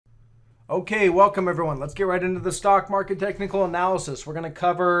Okay, welcome everyone. Let's get right into the stock market technical analysis. We're going to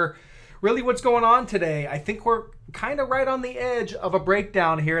cover really what's going on today. I think we're kind of right on the edge of a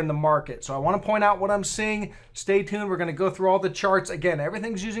breakdown here in the market. So I want to point out what I'm seeing. Stay tuned. We're going to go through all the charts. Again,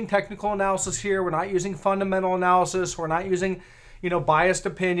 everything's using technical analysis here. We're not using fundamental analysis. We're not using, biased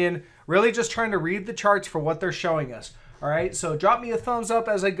opinion. Really just trying to read the charts for what they're showing us. All right, so drop me a thumbs up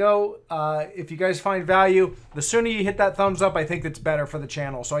as I go. If you guys find value, the sooner you hit that thumbs up, I think it's better for the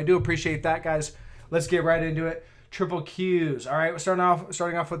channel. So I do appreciate that, guys. Let's get right into it. Triple Qs. All right, we're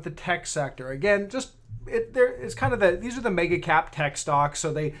starting off with the tech sector. Again, it's kind of these are the mega cap tech stocks,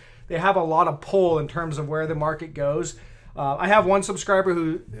 so they have a lot of pull in terms of where the market goes. I have one subscriber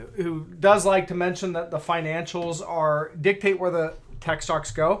who does like to mention that the financials dictate where the tech stocks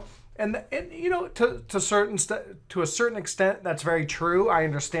go. And to a certain extent, that's very true. I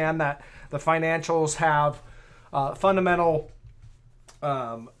understand that the financials have fundamental,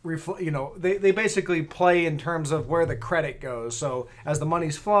 they basically play in terms of where the credit goes. So as the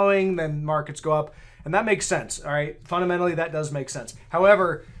money's flowing, then markets go up, and that makes sense. All right, fundamentally that does make sense.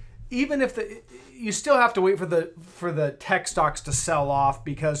 However, even if you still have to wait for the tech stocks to sell off,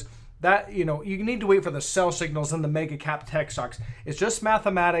 because that, you need to wait for the sell signals in the mega cap tech stocks. It's just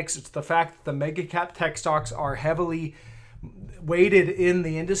mathematics. It's the fact that the mega cap tech stocks are heavily weighted in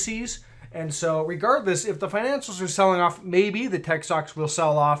the indices. And so regardless, if the financials are selling off, maybe the tech stocks will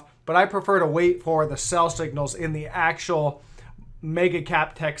sell off, but I prefer to wait for the sell signals in the actual mega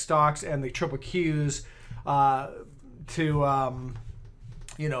cap tech stocks and the triple Qs to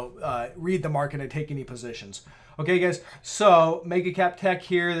read the market and take any positions. Okay, guys, so mega cap tech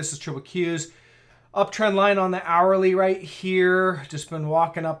here. This is triple Qs. Uptrend line on the hourly right here. Just been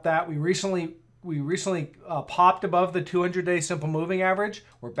walking up that. We recently popped above the 200-day simple moving average.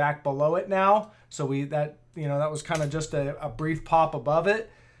 We're back below it now. So that was kind of just a brief pop above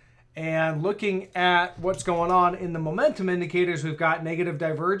it. And looking at what's going on in the momentum indicators, we've got negative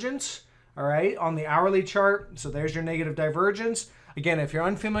divergence, all right, on the hourly chart. So there's your negative divergence. Again, if you're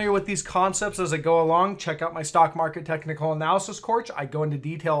unfamiliar with these concepts as I go along, check out my stock market technical analysis course. I go into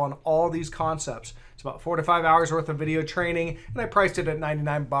detail on all these concepts. It's about 4 to 5 hours worth of video training, and I priced it at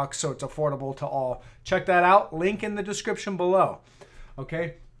 $99, so it's affordable to all. Check that out. Link in the description below.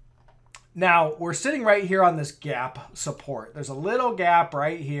 Okay. Now, we're sitting right here on this gap support. There's a little gap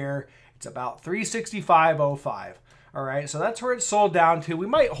right here. It's about 365.05. All right, so that's where it's sold down to. We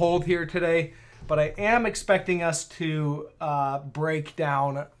might hold here today, but I am expecting us to break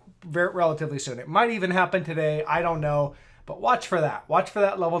down relatively soon. It might even happen today. I don't know, but watch for that. Watch for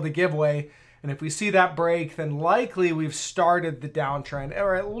that level to give way. And if we see that break, then likely we've started the downtrend,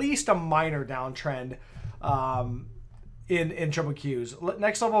 or at least a minor downtrend in triple Qs.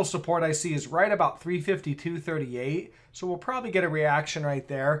 Next level of support I see is right about 352.38. So we'll probably get a reaction right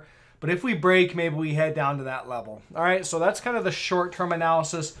there. But if we break, maybe we head down to that level. All right, so that's kind of the short-term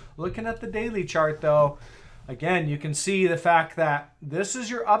analysis. Looking at the daily chart, though, again, you can see the fact that this is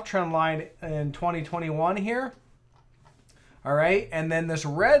your uptrend line in 2021 here. All right, and then this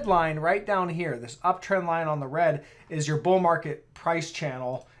red line right down here, this uptrend line on the red, is your bull market price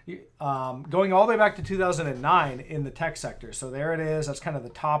channel going all the way back to 2009 in the tech sector. So there it is. That's kind of the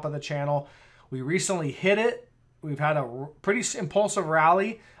top of the channel. We recently hit it. We've had a pretty impulsive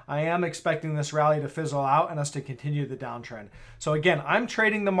rally. I am expecting this rally to fizzle out and us to continue the downtrend. So again, I'm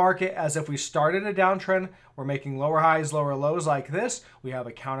trading the market as if we started a downtrend. We're making lower highs, lower lows like this. We have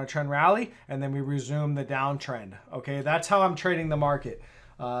a counter trend rally, and then we resume the downtrend. Okay, that's how I'm trading the market.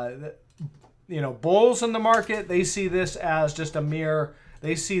 Bulls in the market, they see this as just a mere,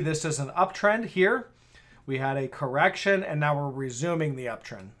 they see this as an uptrend here. We had a correction, and now we're resuming the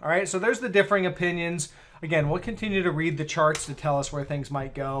uptrend. All right, so there's the differing opinions. Again, we'll continue to read the charts to tell us where things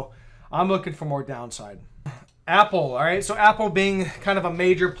might go. I'm looking for more downside. Apple, all right, so Apple being kind of a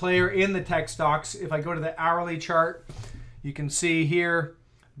major player in the tech stocks. If I go to the hourly chart, you can see here,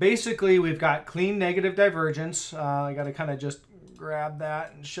 basically we've got clean negative divergence. I got to kind of just grab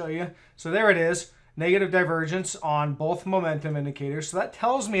that and show you. So there it is. Negative divergence on both momentum indicators. So that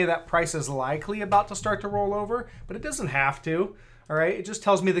tells me that price is likely about to start to roll over, but it doesn't have to. All right, it just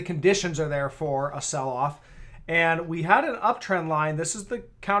tells me the conditions are there for a sell-off. And we had an uptrend line. This is the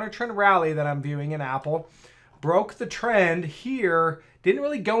counter trend rally that I'm viewing in Apple. Broke the trend here. Didn't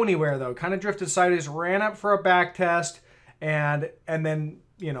really go anywhere though. Kind of drifted sideways, ran up for a back test, and then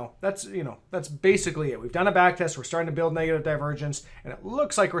that's basically it. We've done a back test. We're starting to build negative divergence, and it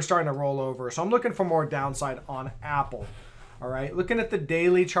looks like we're starting to roll over. So I'm looking for more downside on Apple. All right, looking at the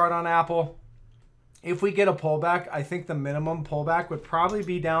daily chart on Apple. If we get a pullback, I think the minimum pullback would probably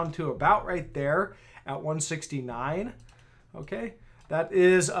be down to about right there at 169. Okay, That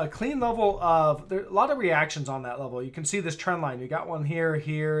is a clean level of, there are a lot of reactions on that level. You can see this trend line. You got one here,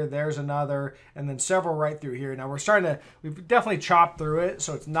 here, there's another, and then several right through here. Now we've definitely chopped through it,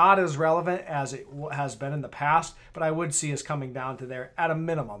 so it's not as relevant as it has been in the past, but I would see us coming down to there at a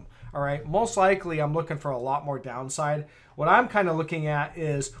minimum. All right, most likely I'm looking for a lot more downside. What I'm kind of looking at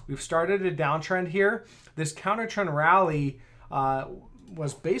is we've started a downtrend here. This counter trend rally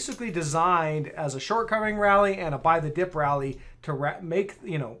was basically designed as a short covering rally and a buy the dip rally to make,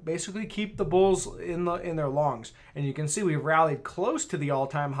 basically keep the bulls in their longs. And you can see we've rallied close to the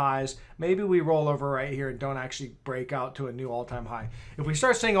all-time highs. Maybe we roll over right here and don't actually break out to a new all-time high. If we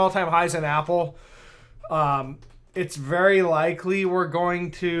start seeing all-time highs in Apple, it's very likely we're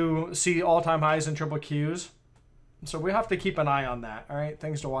going to see all-time highs in triple Qs. So we have to keep an eye on that. All right,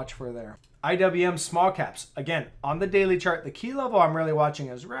 things to watch for there. IWM small caps. Again, on the daily chart, the key level I'm really watching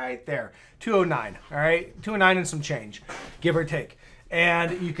is right there, 209. All right, 209 and some change, give or take.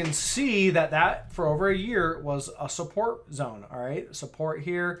 And you can see that for over a year was a support zone. All right, support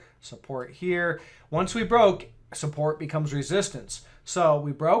here, support here. Once we broke, support becomes resistance. So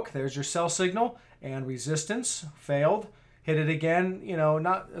we broke, there's your sell signal, and resistance failed. Hit it again,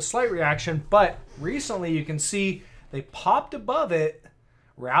 not a slight reaction, but recently you can see they popped above it,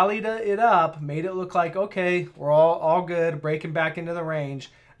 rallied it up, made it look like, okay, we're all good, breaking back into the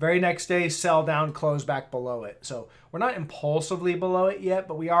range. Very next day, sell down, close back below it. So we're not impulsively below it yet,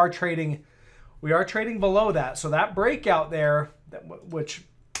 but we are trading below that. So that breakout there, which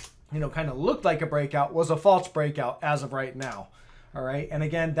kind of looked like a breakout, was a false breakout as of right now. All right, and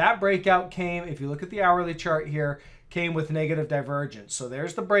again, that breakout came, if you look at the hourly chart here, came with negative divergence. So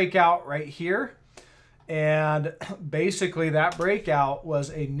there's the breakout right here. And basically that breakout was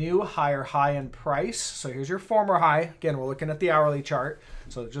a new higher high in price. So here's your former high. Again, we're looking at the hourly chart.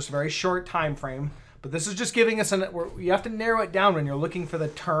 So just a very short time frame. But this is just giving us you have to narrow it down when you're looking for the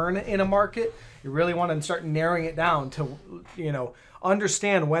turn in a market. You really want to start narrowing it down to,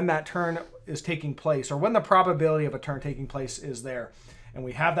 understand when that turn is taking place or when the probability of a turn taking place is there. And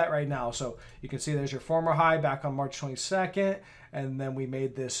we have that right now. So you can see there's your former high back on March 22nd. And then we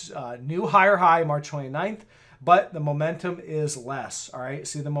made this new higher high March 29th. But the momentum is less. All right.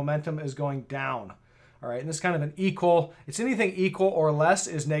 See, the momentum is going down. All right. And this is kind of an equal. It's anything equal or less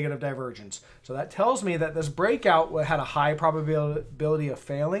is negative divergence. So that tells me that this breakout had a high probability of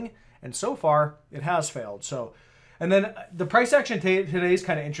failing. And so far, it has failed. So, and then the price action today is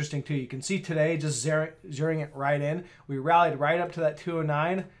kind of interesting too. You can see today just zeroing it right in. We rallied right up to that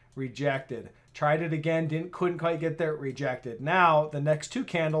 209, rejected. Tried it again, couldn't quite get there, rejected. Now the next two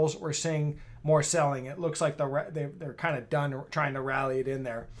candles, we're seeing more selling. It looks like they're kind of done trying to rally it in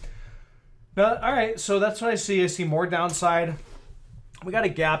there. Now, all right, so that's what I see. I see more downside. We got a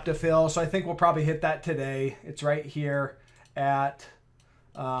gap to fill, so I think we'll probably hit that today. It's right here at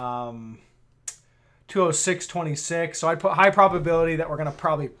 206.26. So I'd put high probability that we're going to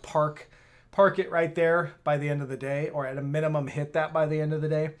probably park it right there by the end of the day, or at a minimum hit that by the end of the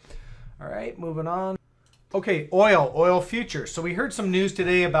day. All right, moving on. Okay, oil futures. So we heard some news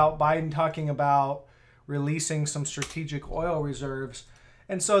today about Biden talking about releasing some strategic oil reserves.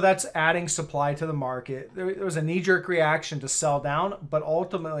 And so that's adding supply to the market. There was a knee-jerk reaction to sell down, but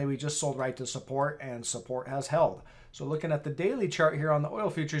ultimately we just sold right to support, and support has held. So looking at the daily chart here on the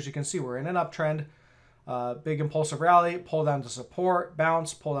oil futures, you can see we're in an uptrend. Big impulsive rally, pull down to support,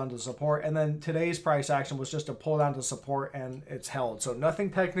 bounce, pull down to support, and then today's price action was just a pull down to support, and it's held. So nothing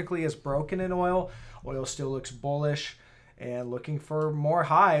technically is broken in oil. Oil still looks bullish and looking for more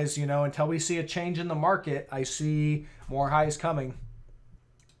highs, until we see a change in the market. I see more highs coming.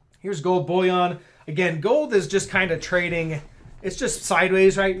 Here's gold bullion. Again, gold is just kind of trading. It's just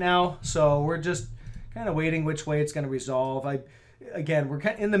sideways right now, so we're just kind of waiting which way it's going to resolve. Again, we're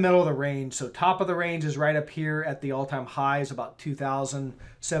kind of in the middle of the range. So top of the range is right up here at the all-time highs, about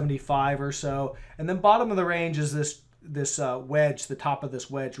 2,075 or so. And then bottom of the range is this wedge, the top of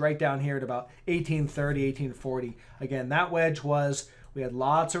this wedge, right down here at about 1830, 1840. Again, that wedge we had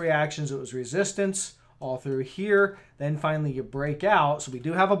lots of reactions. It was resistance all through here. Then finally you break out. So we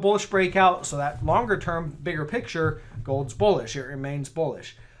do have a bullish breakout. So that longer term, bigger picture, gold's bullish. It remains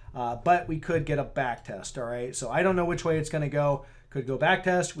bullish. But we could get a back test, all right? So I don't know which way it's going to go. Could go back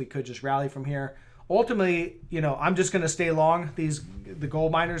test. We could just rally from here. Ultimately, I'm just going to stay long the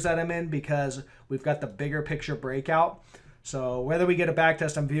gold miners that I'm in because we've got the bigger picture breakout. So whether we get a back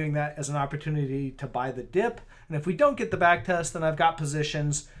test, I'm viewing that as an opportunity to buy the dip. And if we don't get the back test, then I've got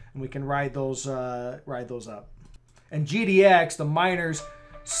positions and we can ride those up. And GDX, the miners,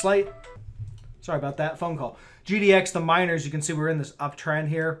 sorry about that phone call. GDX, the miners, you can see we're in this uptrend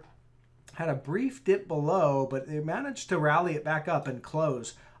here. had a brief dip below, but they managed to rally it back up and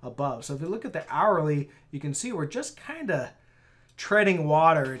close above. So if you look at the hourly, you can see we're just kind of treading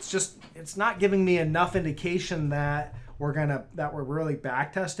water. It's not giving me enough indication that we're really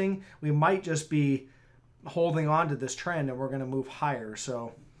back testing. We might just be holding on to this trend and we're going to move higher.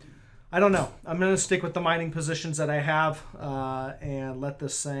 So I don't know. I'm going to stick with the mining positions that I have and let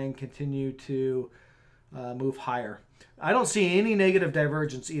this thing continue to move higher. I don't see any negative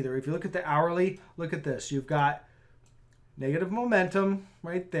divergence either. If you look at the hourly, look at this. You've got negative momentum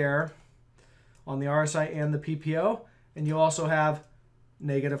right there on the RSI and the PPO, and you also have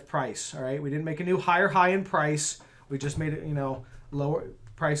negative price. All right, we didn't make a new higher high in price. We just made it, lower.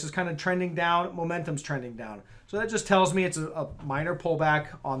 Price is kind of trending down. Momentum's trending down. So that just tells me it's a minor pullback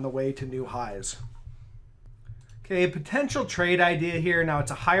on the way to new highs. Okay, potential trade idea here. Now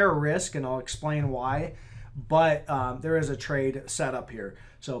it's a higher risk, and I'll explain why. But there is a trade set up here.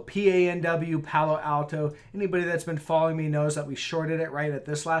 So PANW, Palo Alto, anybody that's been following me knows that we shorted it right at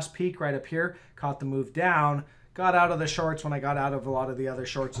this last peak right up here, caught the move down, got out of the shorts when I got out of a lot of the other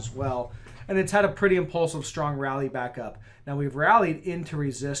shorts as well. And it's had a pretty impulsive, strong rally back up. Now we've rallied into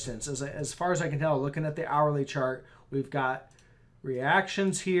resistance. As far as I can tell, looking at the hourly chart, we've got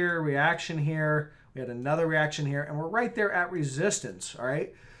reactions here, reaction here, we had another reaction here, and we're right there at resistance, all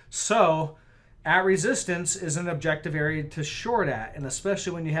right? So at resistance is an objective area to short at, and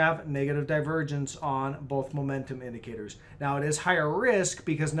especially when you have negative divergence on both momentum indicators. Now it is higher risk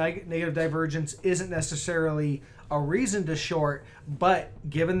because negative divergence isn't necessarily a reason to short, but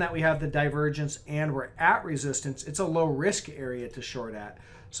given that we have the divergence and we're at resistance, it's a low risk area to short at.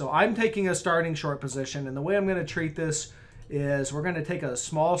 So I'm taking a starting short position, and the way I'm going to treat this is we're going to take a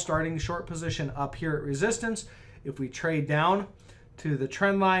small starting short position up here at resistance. If we trade down to the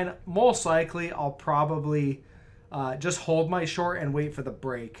trend line, most likely I'll probably just hold my short and wait for the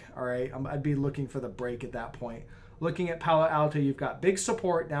break. All right, I'd be looking for the break at that point. Looking at Palo Alto, you've got big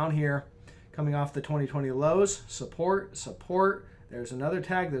support down here coming off the 2020 lows. Support, support. There's another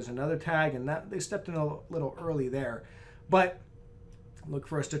tag, and that they stepped in a little early there. But look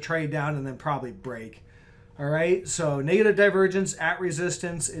for us to trade down and then probably break. All right, so negative divergence at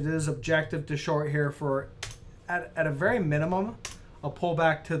resistance. It is objective to short here for, at a very minimum, a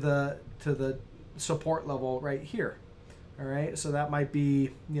pullback to the support level right here. All right, so that might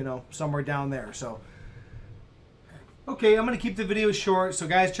be, somewhere down there. So okay, I'm going to keep the video short. So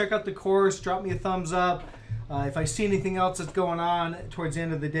guys, check out the course, drop me a thumbs up. If I see anything else that's going on towards the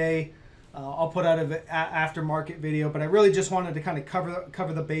end of the day, I'll put out an aftermarket video, but I really just wanted to kind of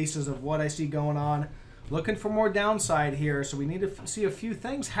cover the bases of what I see going on. Looking for more downside here, so we need to see a few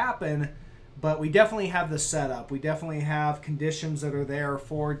things happen. But we definitely have the setup. We definitely have conditions that are there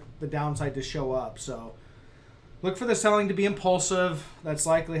for the downside to show up. So look for the selling to be impulsive. That's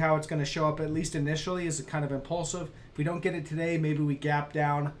likely how it's going to show up, at least initially, is kind of impulsive. If we don't get it today, maybe we gap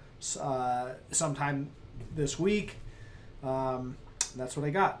down sometime this week. That's what I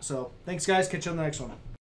got. So thanks, guys. Catch you on the next one.